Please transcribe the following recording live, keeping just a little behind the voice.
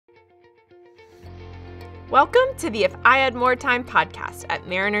Welcome to the If I Had More Time podcast at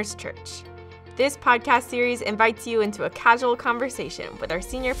Mariners Church. This podcast series invites you into a casual conversation with our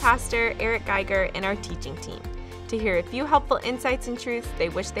senior pastor, Eric Geiger, and our teaching team to hear a few helpful insights and truths they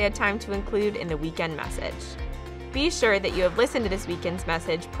wish they had time to include in the weekend message. Be sure that you have listened to this weekend's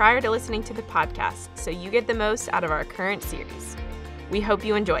message prior to listening to the podcast so you get the most out of our current series. We hope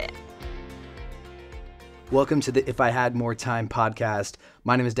you enjoy it. Welcome to the If I Had More Time podcast.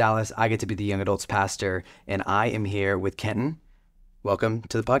 My name is Dallas. I get to be the young adults pastor, and I am here with Kenton. Welcome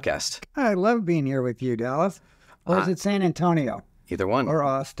to the podcast. I love being here with you, Dallas. Or is it San Antonio? Either one. Or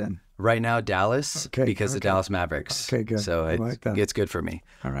Austin? Right now, Dallas, because the Dallas Mavericks. Okay, good. So it's good for me.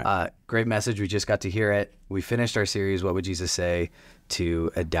 All right. Great message. We just got to hear it. We finished our series, What Would Jesus Say to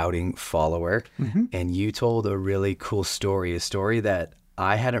a Doubting Follower? Mm-hmm. And you told a really cool story, a story that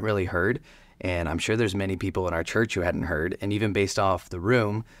I hadn't really heard. And I'm sure there's many people in our church who hadn't heard. And even based off the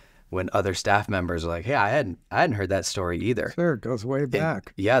room, when other staff members are like, hey, I hadn't heard that story either. Sure, it goes way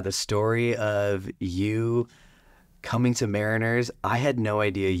back. The story of you coming to Mariners. I had no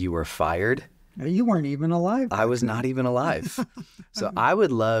idea you were fired. You weren't even alive. I was not even alive. So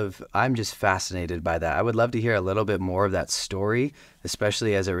I'm just fascinated by that. I would love to hear a little bit more of that story,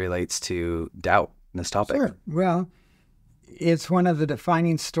 especially as it relates to doubt in this topic. Sure. Well, it's one of the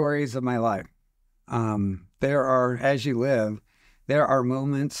defining stories of my life. As you live, there are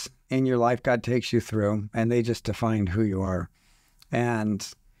moments in your life God takes you through, and they just define who you are. And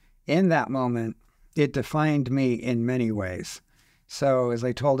in that moment, it defined me in many ways. So as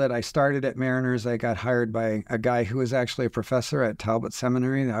I told it, I started at Mariners. I got hired by a guy who was actually a professor at Talbot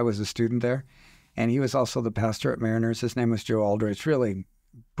Seminary. I was a student there. And he was also the pastor at Mariners. His name was Joe Aldrich. Really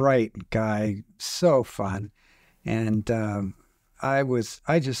bright guy, so fun. And I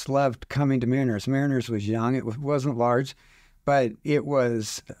just loved coming to Mariners. Mariners was young. It wasn't large, but it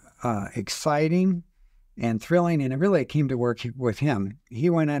was exciting and thrilling. And it came to work with him. He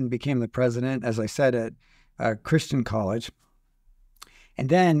went on and became the president, as I said, at a Christian college. And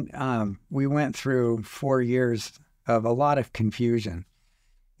then we went through 4 years of a lot of confusion.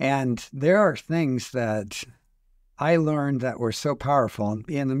 And there are things that I learned that were so powerful.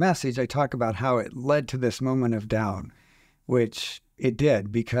 In the message, I talk about how it led to this moment of doubt, which it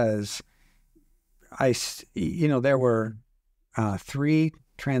did, because there were 3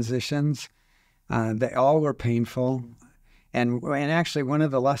 transitions. They all were painful. And actually, one of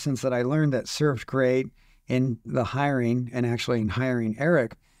the lessons that I learned that served great in the hiring, and actually in hiring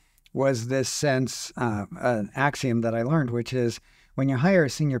Eric, was this sense, an axiom that I learned, which is when you hire a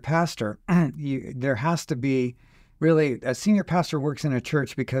senior pastor, there has to be really, a senior pastor works in a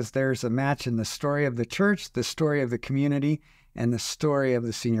church because there's a match in the story of the church, the story of the community, and the story of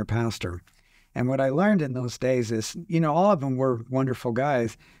the senior pastor. And what I learned in those days is, all of them were wonderful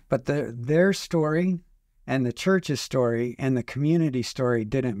guys, but their story and the church's story and the community story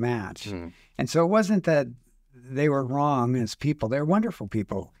didn't match. Mm. And so it wasn't that they were wrong as people. They're wonderful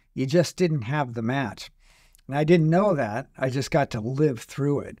people. You just didn't have the match. And I didn't know that. I just got to live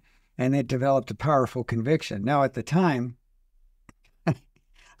through it. And it developed a powerful conviction. Now, at the time,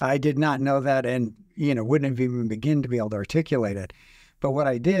 I did not know that and, wouldn't have even begin to be able to articulate it. But what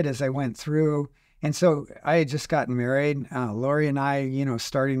I did is I went through, and so I had just gotten married. Lori and I,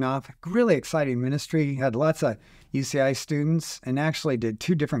 starting off, really exciting ministry, had lots of UCI students, and actually did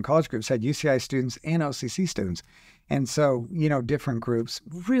 2 different college groups, had UCI students and OCC students. And so, different groups,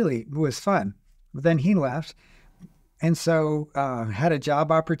 really was fun. But then he left. And so had a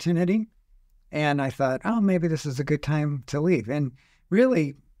job opportunity, and I thought, maybe this is a good time to leave. And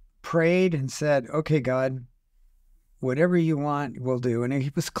really prayed and said, okay, God, whatever you want, we'll do. And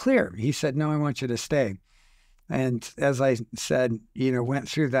he was clear. He said, no, I want you to stay. And as I said, went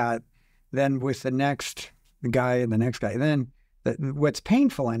through that, then with the next guy and the next guy. Then what's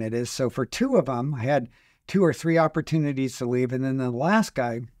painful in it is, so for 2 of them, I had 2 or 3 opportunities to leave. And then the last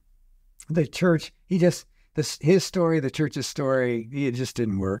guy, the church, his story, the church's story, it just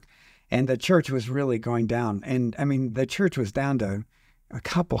didn't work. And the church was really going down. And the church was down to a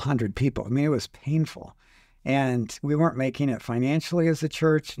couple hundred people. It was painful. And we weren't making it financially as a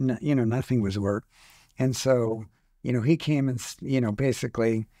church. Nothing was work. And so, he came and,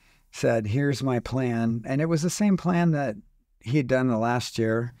 basically said, here's my plan. And it was the same plan that he had done the last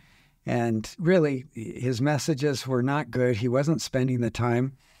year. And really, his messages were not good. He wasn't spending the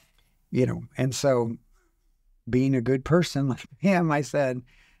time, and so being a good person like him, I said,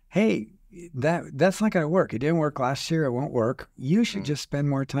 hey, that's not going to work. It didn't work last year. It won't work. You should just spend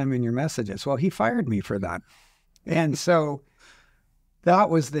more time in your messages. Well, he fired me for that. And so that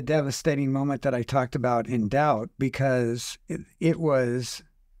was the devastating moment that I talked about in doubt, because it was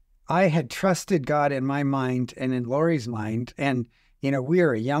I had trusted God in my mind and in Lori's mind. And, we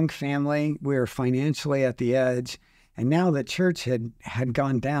were a young family. We were financially at the edge. And now the church had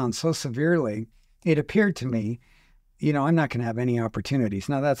gone down so severely, it appeared to me, I'm not going to have any opportunities.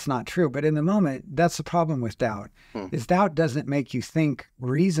 Now, that's not true. But in the moment, that's the problem with doubt, is doubt doesn't make you think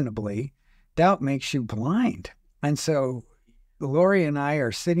reasonably. Doubt makes you blind. And so Lori and I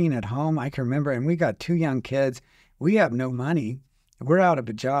are sitting at home. I can remember, and we got 2 young kids. We have no money. We're out of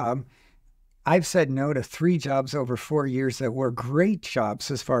a job. I've said no to 3 jobs over 4 years that were great jobs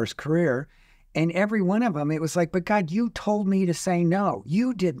as far as career. And every one of them, it was like, but God, you told me to say no.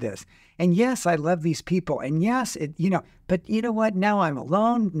 You did this. And yes, I love these people. And yes, but you know what? Now I'm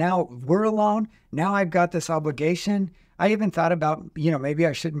alone. Now we're alone. Now I've got this obligation. I even thought about, maybe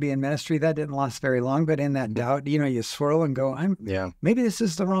I shouldn't be in ministry. That didn't last very long. But in that doubt, you swirl and go, maybe this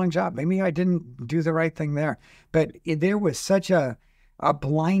is the wrong job. Maybe I didn't do the right thing there. But there was such a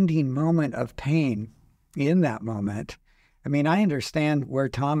blinding moment of pain in that moment. I mean, I understand where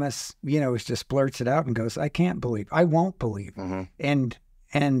Thomas, just blurts it out and goes, I can't believe, I won't believe.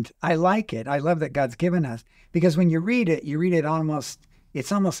 And I like it. I love that God's given us, because when you read it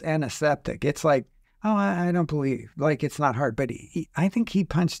it's almost antiseptic. It's like, oh, I don't believe, like, it's not hard. But I think he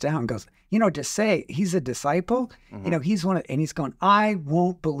punched down and goes, to say he's a disciple, he's and he's going, I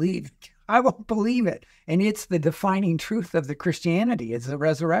won't believe it. And it's the defining truth of the Christianity. It's the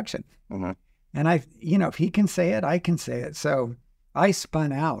resurrection. And if he can say it, I can say it. So I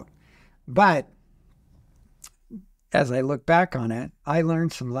spun out. But as I look back on it, I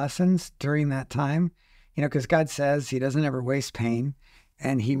learned some lessons during that time, because God says he doesn't ever waste pain.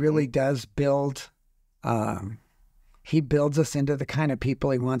 And he really does he builds us into the kind of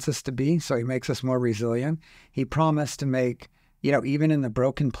people he wants us to be. So he makes us more resilient. He promised to make, even in the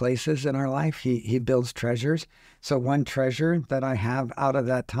broken places in our life, he builds treasures. So one treasure that I have out of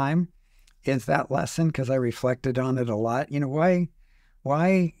that time is that lesson, because I reflected on it a lot.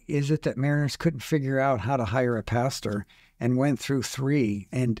 Why is it that Mariners couldn't figure out how to hire a pastor and went through 3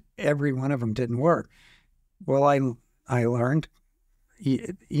 and every one of them didn't work? Well, I learned,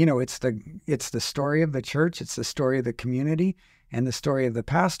 it's the story of the church, it's the story of the community, and the story of the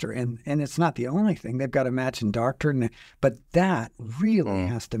pastor. And it's not the only thing. They've got to match in doctrine, but that really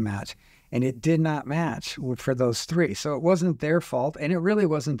has to match. And it did not match for those 3. So it wasn't their fault, and it really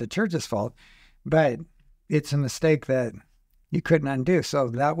wasn't the church's fault, but it's a mistake that you couldn't undo. So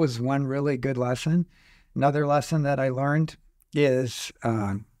that was one really good lesson. Another lesson that I learned is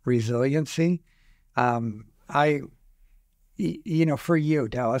resiliency. For you,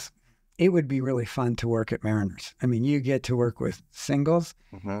 Dallas, it would be really fun to work at Mariners. I mean, you get to work with singles,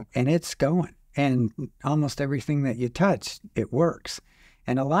 and it's going. And almost everything that you touch, it works.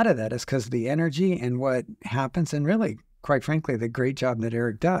 And a lot of that is because the energy and what happens, and really, quite frankly, the great job that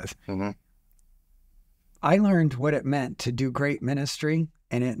Eric does. I learned what it meant to do great ministry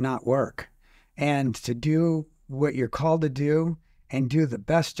and it not work, and to do what you're called to do and do the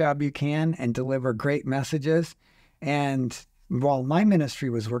best job you can and deliver great messages. And while my ministry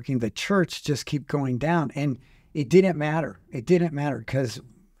was working, the church just keep going down, and it didn't matter. It didn't matter because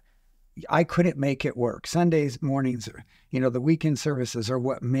I couldn't make it work. Sundays mornings, the weekend services are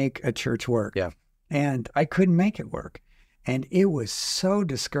what make a church work. Yeah. And I couldn't make it work. And it was so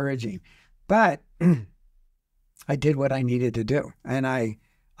discouraging. But I did what I needed to do. And I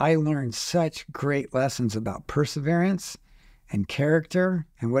learned such great lessons about perseverance and character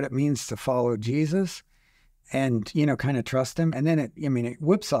and what it means to follow Jesus and, kind of trust him. And then it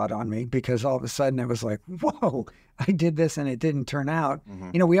whipsawed on me, because all of a sudden it was like, whoa, I did this and it didn't turn out.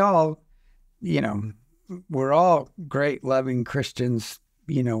 We all, we're all great, loving Christians,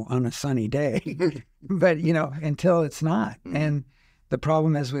 on a sunny day, but, until it's not. And the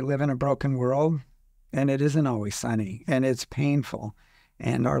problem is we live in a broken world, and it isn't always sunny, and it's painful,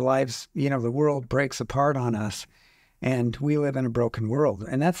 and our lives, the world breaks apart on us, and we live in a broken world.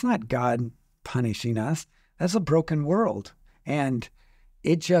 And that's not God punishing us. That's a broken world. And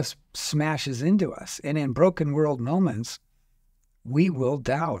it just smashes into us. And in broken world moments, we will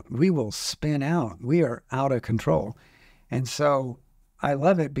doubt. We will spin out. We are out of control. And so I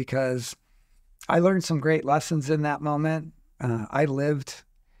love it because I learned some great lessons in that moment.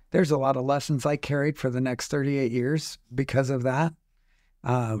 There's a lot of lessons I carried for the next 38 years because of that.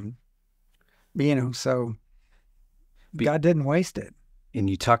 So God didn't waste it. And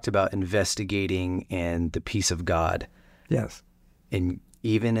you talked about investigating and the peace of God. Yes. And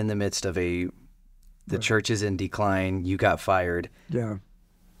even in the midst of the church is in decline, you got fired. Yeah.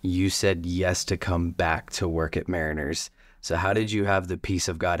 You said yes to come back to work at Mariners. So how did you have the peace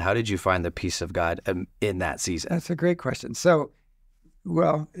of God? How did you find the peace of God in that season? That's a great question. So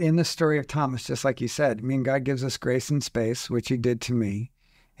Well, in the story of Thomas, just like you said, I mean, God gives us grace and space, which he did to me.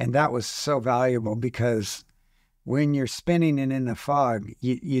 And that was so valuable because when you're spinning and in the fog,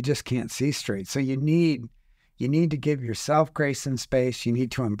 you just can't see straight. So you need to give yourself grace and space. You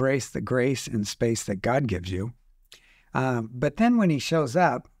need to embrace the grace and space that God gives you. But then when he shows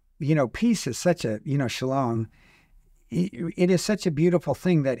up, peace is such a, shalom. It is such a beautiful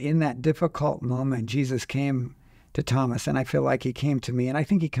thing that in that difficult moment, Jesus came to Thomas, and I feel like he came to me, and I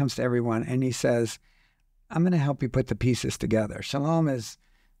think he comes to everyone, and he says, I'm going to help you put the pieces together. Shalom is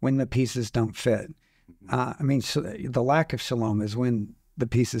when the pieces don't fit. The lack of shalom is when the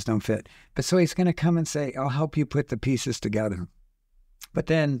pieces don't fit. But so he's going to come and say, I'll help you put the pieces together. But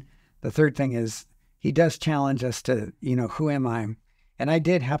then the third thing is he does challenge us to, who am I? And I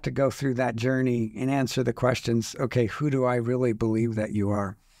did have to go through that journey and answer the questions, okay, who do I really believe that you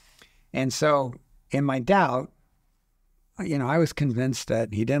are? And so in my doubt, I was convinced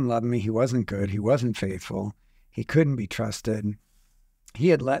that he didn't love me. He wasn't good. He wasn't faithful. He couldn't be trusted. He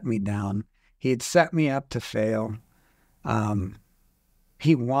had let me down. He had set me up to fail.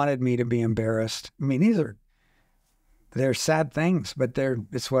 He wanted me to be embarrassed. I mean, they're sad things, but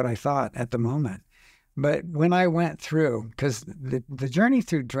it's what I thought at the moment. But when I went through, because the journey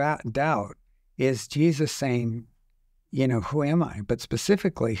through doubt is Jesus saying, who am I? But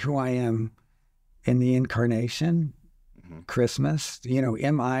specifically who I am in the incarnation, Christmas,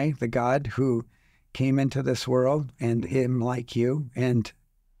 am I the God who came into this world and am like you and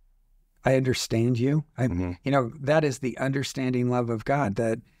I understand you? That is the understanding love of God,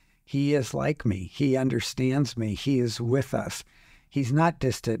 that he is like me. He understands me. He is with us. He's not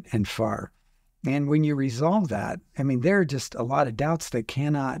distant and far. And when you resolve that, there are just a lot of doubts that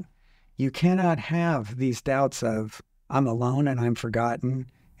you cannot have these doubts of I'm alone and I'm forgotten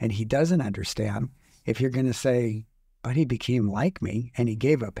and he doesn't understand. If you're going to say, but he became like me and he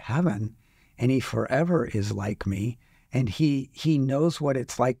gave up heaven and he forever is like me and he knows what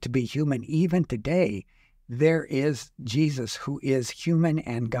it's like to be human. Even today, there is Jesus who is human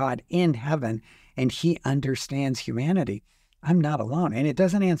and God in heaven and he understands humanity. I'm not alone. And it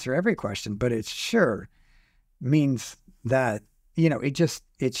doesn't answer every question, but it sure means that,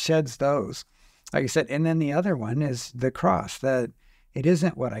 it sheds those. Like I said, and then the other one is the cross, that it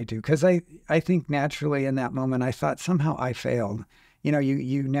isn't what I do. Because I think naturally in that moment, I thought somehow I failed.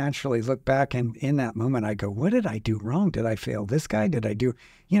 You naturally look back and in that moment, I go, what did I do wrong? Did I fail this guy? Did I do,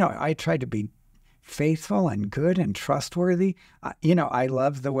 I tried to be faithful and good and trustworthy. I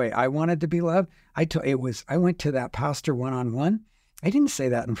loved the way I wanted to be loved. I went to that pastor one-on-one. I didn't say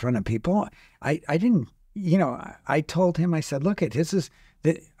that in front of people. I didn't, I told him, I said, look,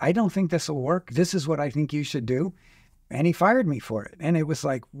 I don't think this will work. This is what I think you should do. And he fired me for it. And it was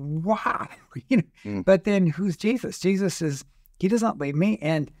like, wow. But then who's Jesus? He doesn't leave me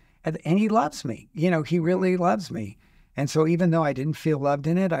and he loves me. He really loves me. And so even though I didn't feel loved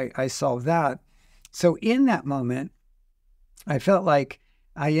in it, I solved that. So in that moment, I felt like,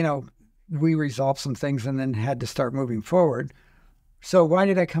 we resolved some things and then had to start moving forward. So why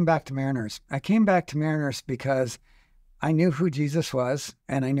did I come back to Mariners? I came back to Mariners because I knew who Jesus was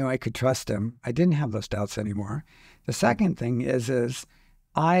and I knew I could trust him. I didn't have those doubts anymore. The second thing is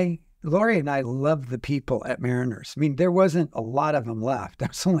Lori and I loved the people at Mariners. There wasn't a lot of them left. There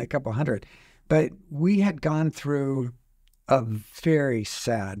was only a couple hundred, but we had gone through a very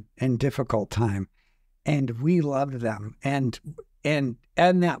sad and difficult time and we loved them. And in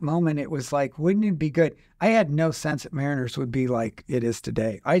that moment, it was like, wouldn't it be good? I had no sense that Mariners would be like it is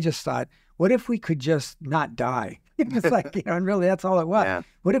today. I just thought, what if we could just not die? It was like, and really that's all it was. Yeah.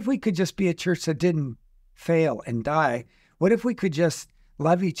 What if we could just be a church that didn't fail and die? What if we could just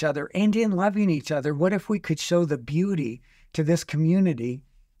love each other? And in loving each other, what if we could show the beauty to this community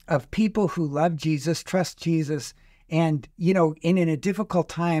of people who love Jesus, trust Jesus, and, in a difficult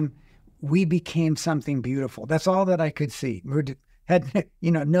time, we became something beautiful. That's all that I could see. We had,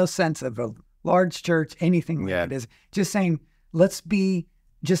 no sense of a large church, anything like it is. Just saying, let's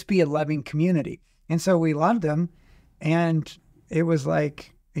just be a loving community. And so we loved them. And it was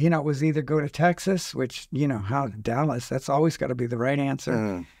like, it was either go to Texas, which, how Dallas, that's always got to be the right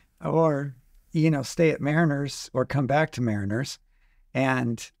answer, or, stay at Mariners or come back to Mariners.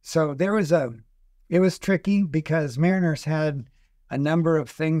 And so it was tricky because Mariners had a number of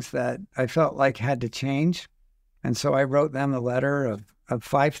things that I felt like had to change. And so I wrote them a letter of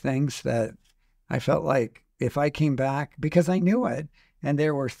 5 things that I felt like if I came back, because I knew it, and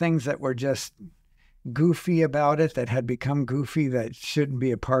there were things that were just goofy about it that had become goofy that shouldn't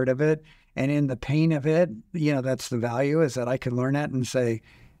be a part of it. And in the pain of it, that's the value, is that I can learn it and say,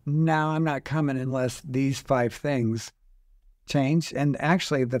 no, I'm not coming unless these 5 things changed. And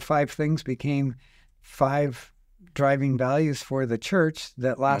actually, the 5 things became 5 driving values for the church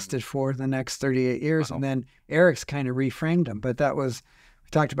that lasted for the next 38 years. Wow. And then Eric's kind of reframed them. But that was, we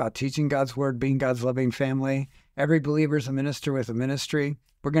talked about teaching God's word, being God's loving family. Every believer is a minister with a ministry.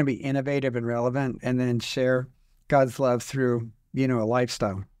 We're going to be innovative and relevant, and then share God's love through, a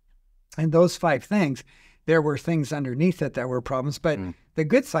lifestyle. And those 5 things, there were things underneath it that were problems. But the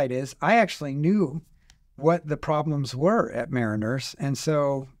good side is I actually knew what the problems were at Mariners. And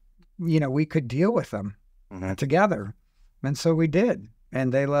so, we could deal with them together. And so we did.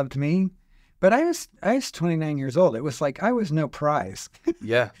 And they loved me. But I was 29 years old. It was like I was no prize.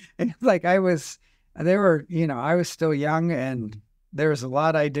 Yeah. It's like I was still young, and there was a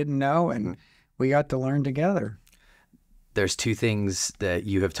lot I didn't know, and we got to learn together. There's 2 things that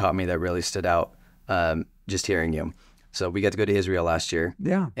you have taught me that really stood out just hearing you. So we got to go to Israel last year.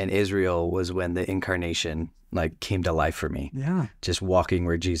 Yeah. And Israel was when the incarnation came to life for me. Yeah. Just walking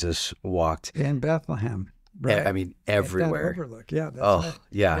where Jesus walked. In Bethlehem. Right. I mean, everywhere. That overlook. Yeah. Right.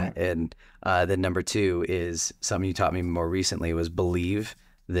 Yeah. And then number 2 is something you taught me more recently was believe,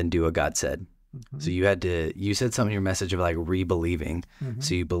 then do what God said. So you said something in your message of re-believing.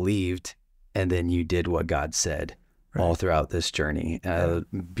 So you believed, and then you did what God said all throughout this journey.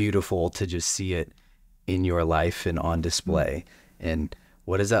 Beautiful to just see it in your life and on display. And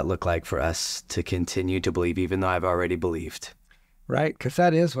what does that look like for us to continue to believe, even though I've already believed? Right. Because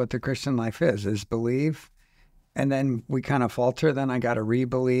that is what the Christian life is believe. And then we kind of falter. Then I got to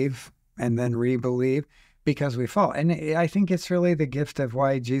re-believe and then re-believe, because we fall. And I think it's really the gift of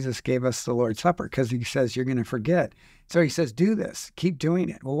why Jesus gave us the Lord's Supper, because he says, you're going to forget. So he says, do this, keep doing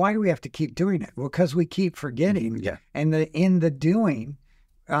it. Well, why do we have to keep doing it? Well, because we keep forgetting. Yeah. And in the doing,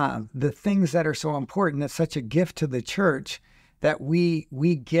 the things that are so important, that's such a gift to the church that we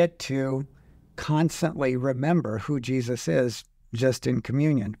get to constantly remember who Jesus is just in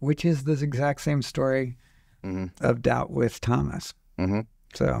communion, which is the exact same story of doubt with Thomas.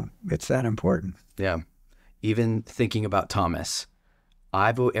 So it's that important. Yeah. Even thinking about Thomas,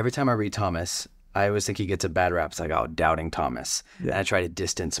 every time I read Thomas, I always think he gets a bad rap. It's like, oh, doubting Thomas. Yeah. And I try to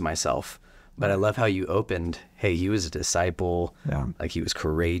distance myself. But I love how you opened, hey, he was a disciple. Yeah. He was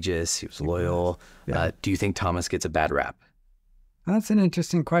courageous. He was loyal. Yeah. Do you think Thomas gets a bad rap? That's an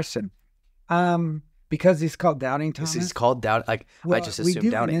interesting question. Because he's called doubting Thomas? He's called doubt. I just assume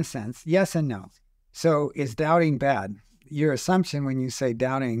doubting. In a sense, yes and no. So is doubting bad? Your assumption when you say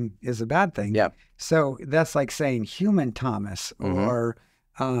doubting is a bad thing. Yeah. So that's like saying human Thomas or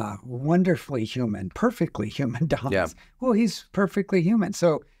wonderfully human, perfectly human Thomas. Yeah. Well, he's perfectly human.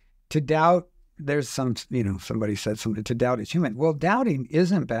 So to doubt, there's somebody said something, to doubt is human. Well, doubting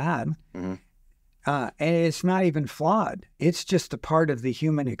isn't bad. And it's not even flawed. It's just a part of the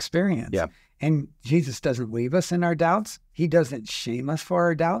human experience. Yeah. And Jesus doesn't leave us in our doubts. He doesn't shame us for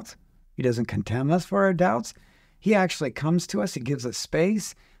our doubts. He doesn't condemn us for our doubts. He actually comes to us. He gives us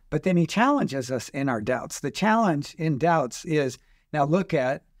space, but then he challenges us in our doubts. The challenge in doubts is, now look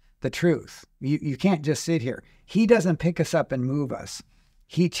at the truth. You can't just sit here. He doesn't pick us up and move us.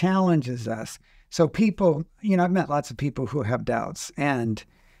 He challenges us. So people, I've met lots of people who have doubts, and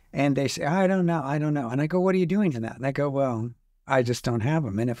they say, I don't know. And I go, what are you doing in that? And I go, well, I just don't have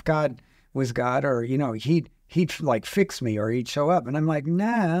them. And if God was God, or, he'd fix me, or he'd show up. And I'm like,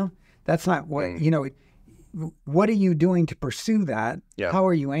 no, that's not what, what are you doing to pursue that? Yeah. How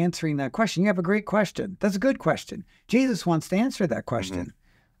are you answering that question? You have a great question. That's a good question. Jesus wants to answer that question.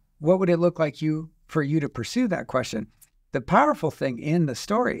 What would it look like for you to pursue that question? The powerful thing in the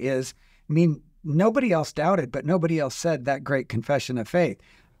story is, nobody else doubted, but nobody else said that great confession of faith.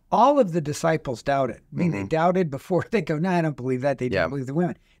 All of the disciples doubted. They doubted before they go, no, I don't believe that. They didn't believe the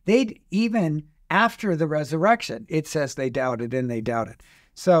women. They'd even after the resurrection, it says they doubted and they doubted.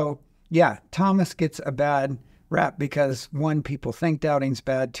 So yeah, Thomas gets a bad rap because 1, people think doubting's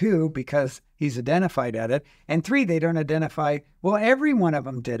bad. 2, because he's identified at it. And 3, they don't identify, well, every one of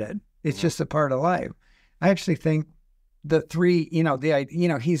them did it. It's just a part of life. I actually think the 3,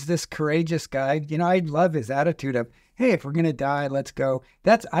 he's this courageous guy. I love his attitude of, hey, if we're going to die, let's go.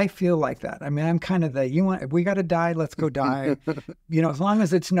 I feel like that. I'm kind of if we got to die, let's go die. As long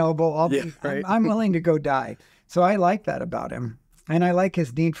as it's noble, I'm willing to go die. So I like that about him. And I like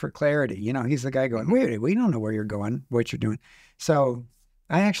his need for clarity. He's the guy going, wait, we don't know where you're going, what you're doing. So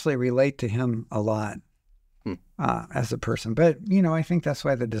I actually relate to him a lot as a person. But, I think that's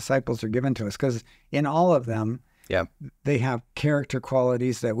why the disciples are given to us, because in all of them, they have character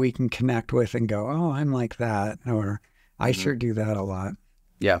qualities that we can connect with and go, oh, I'm like that, or I sure do that a lot.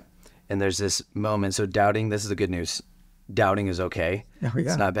 Yeah. And there's this moment. So doubting, this is the good news. doubting is okay. Oh, yeah.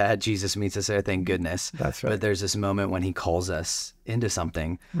 It's not bad. Jesus meets us there, thank goodness. That's right. But there's this moment when he calls us into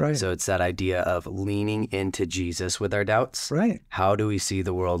something. Right. So it's that idea of leaning into Jesus with our doubts. Right. How do we see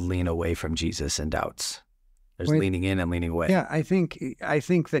the world lean away from Jesus in doubts? There's leaning in and leaning away. Yeah, I think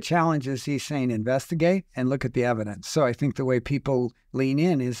the challenge is he's saying investigate and look at the evidence. So I think the way people lean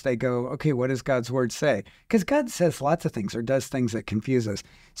in is they go, okay, what does God's word say? Because God says lots of things or does things that confuse us.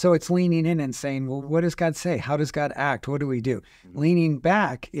 So it's leaning in and saying, well, what does God say? How does God act? What do we do? Leaning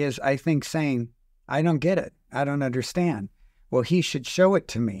back is, I think, saying, I don't get it. I don't understand. Well, he should show it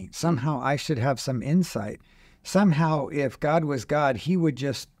to me. Somehow I should have some insight. Somehow, if God was God, he would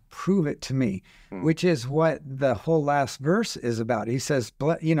just prove it to me, which is what the whole last verse is about. He says,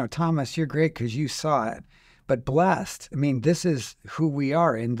 Thomas, you're great because you saw it, but blessed, I mean, this is who we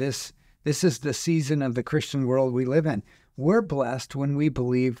are in this is the season of the Christian world we live in. We're blessed when we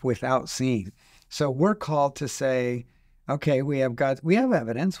believe without seeing. So we're called to say, okay, we have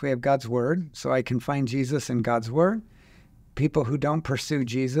evidence, we have God's word, so I can find Jesus in God's word. People who don't pursue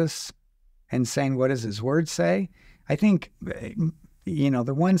Jesus and saying, what does his word say? I think,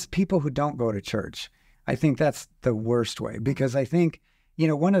 people who don't go to church, I think that's the worst way, because I think,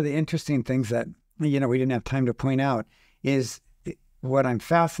 one of the interesting things that, we didn't have time to point out is what I'm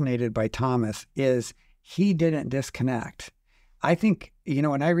fascinated by Thomas is he didn't disconnect. I think,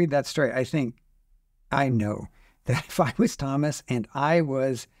 when I read that story, I know that if I was Thomas and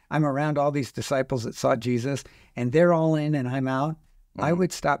I'm around all these disciples that saw Jesus and they're all in and I'm out, I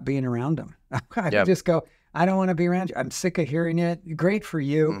would stop being around them. I would just go, I don't want to be around you. I'm sick of hearing it. Great for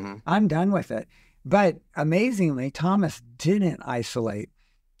you. I'm done with it. But amazingly, Thomas didn't isolate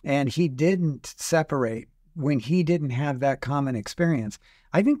and he didn't separate when he didn't have that common experience.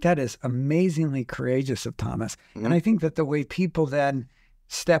 I think that is amazingly courageous of Thomas. And I think that the way people then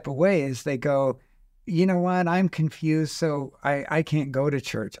step away is they go, you know what, I'm confused, so I can't go to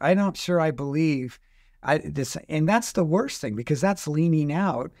church. I'm not sure I believe this. And that's the worst thing, because that's leaning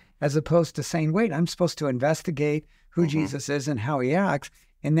out as opposed to saying, wait, I'm supposed to investigate who Jesus is and how he acts.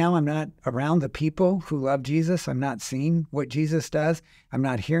 And now I'm not around the people who love Jesus. I'm not seeing what Jesus does. I'm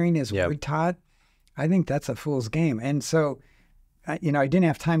not hearing his word taught. I think that's a fool's game. And so, I didn't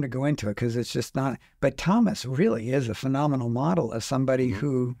have time to go into it because it's just not. But Thomas really is a phenomenal model of somebody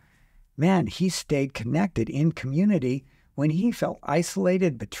who, man, he stayed connected in community when he felt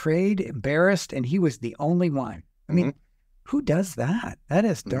isolated, betrayed, embarrassed, and he was the only one. I mean, who does that? That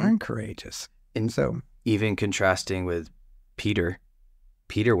is darn courageous. And so, even contrasting with Peter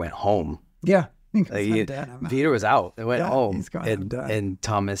went home. Yeah. Peter was out. It went home. And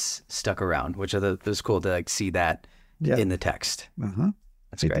Thomas stuck around, which it was cool to see that in the text.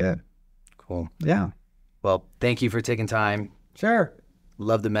 That's great. Did. Cool. Yeah. Well, thank you for taking time. Sure.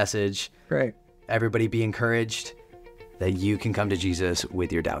 Love the message. Great. Everybody be encouraged that you can come to Jesus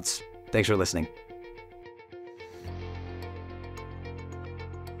with your doubts. Thanks for listening.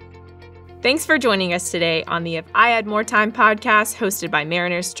 Thanks for joining us today on the If I Had More Time podcast hosted by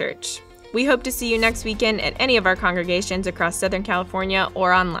Mariners Church. We hope to see you next weekend at any of our congregations across Southern California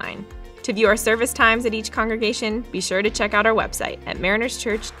or online. To view our service times at each congregation, be sure to check out our website at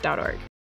marinerschurch.org.